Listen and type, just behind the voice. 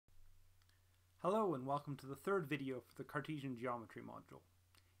Hello and welcome to the third video for the Cartesian geometry module.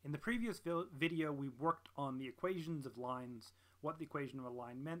 In the previous video we worked on the equations of lines, what the equation of a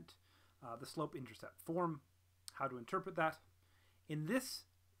line meant, the slope-intercept form, how to interpret that. In this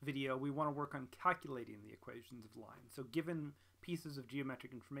video we want to work on calculating the equations of lines. So given pieces of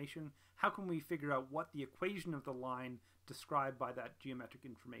geometric information, how can we figure out what the equation of the line described by that geometric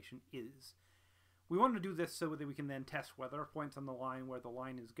information is? We want to do this so that we can then test whether points on the line, where the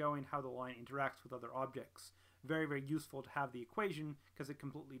line is going, how the line interacts with other objects. Very, very useful to have the equation because it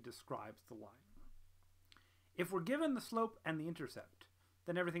completely describes the line. If we're given the slope and the intercept,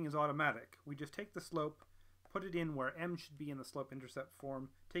 then everything is automatic. We just take the slope, put it in where m should be in the slope-intercept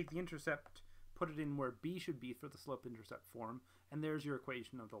form, take the intercept, put it in where b should be for the slope-intercept form, and there's your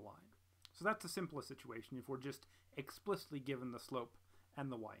equation of the line. So that's the simplest situation if we're just explicitly given the slope and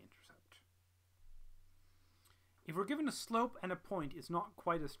the y-intercept. If we're given a slope and a point, it's not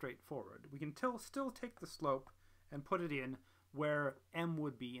quite as straightforward. We can still take the slope and put it in where m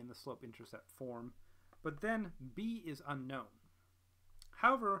would be in the slope-intercept form, but then b is unknown.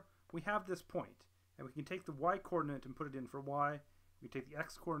 However, we have this point, and we can take the y-coordinate and put it in for y. We can take the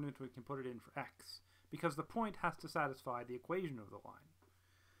x-coordinate and we can put it in for x, because the point has to satisfy the equation of the line.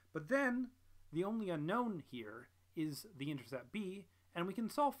 But then, the only unknown here is the intercept b, and we can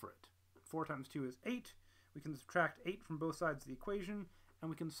solve for it. 4 times 2 is 8. We can subtract 8 from both sides of the equation, and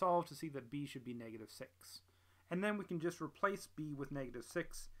we can solve to see that b should be -6. And then we can just replace b with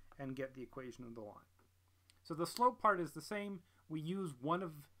 -6 and get the equation of the line. So the slope part is the same. We use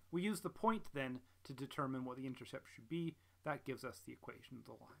the point then to determine what the intercept should be. That gives us the equation of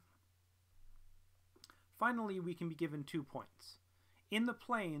the line. Finally, we can be given 2 points. In the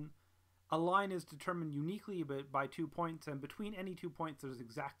plane, a line is determined uniquely by 2 points, and between any 2 points there's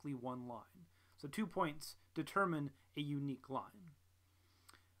exactly one line. So 2 points determine a unique line.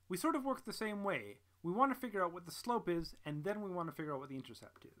 We sort of work the same way. We want to figure out what the slope is, and then we want to figure out what the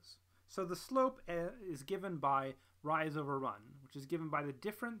intercept is. So the slope is given by rise over run, which is given by the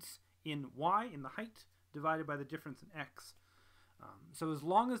difference in y, in the height, divided by the difference in x. So as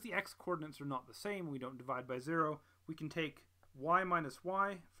long as the x-coordinates are not the same, we don't divide by 0, we can take y minus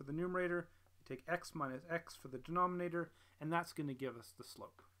y for the numerator, we take x minus x for the denominator, and that's going to give us the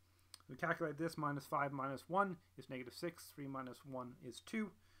slope. We calculate this. -5 minus 1 is -6. 3 minus 1 is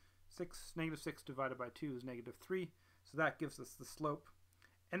 2. -6 divided by 2 is -3. So that gives us the slope.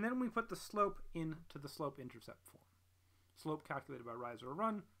 And then we put the slope into the slope-intercept form. Slope calculated by rise or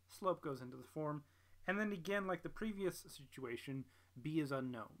run. Slope goes into the form. And then again, like the previous situation, b is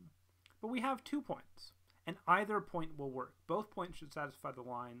unknown. But we have 2 points, and either point will work. Both points should satisfy the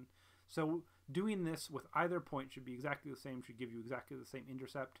line. So doing this with either point should be exactly the same, should give you exactly the same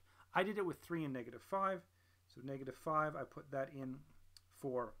intercept. I did it with 3 and -5. So -5, I put that in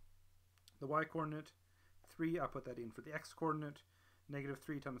for the y-coordinate. 3, I put that in for the x-coordinate.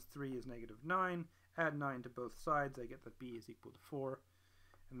 -3 times 3 is -9. Add 9 to both sides, I get that b is equal to 4.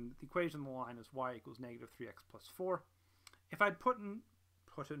 And the equation of the line is y equals -3x plus 4. If I'd put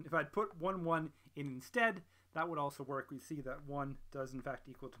 1 in instead, that would also work. We see that 1 does in fact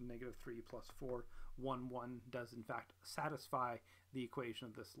equal to -3 plus 4. 1 does in fact satisfy the equation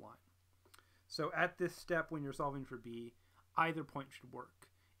of this line. So at this step, when you're solving for b, either point should work.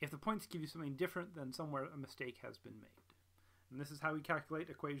 If the points give you something different, then somewhere a mistake has been made. And this is how we calculate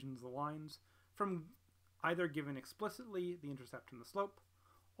equations of the lines, from either given explicitly the intercept and the slope,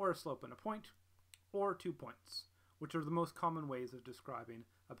 or a slope and a point, or 2 points, which are the most common ways of describing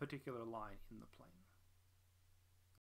a particular line in the plane.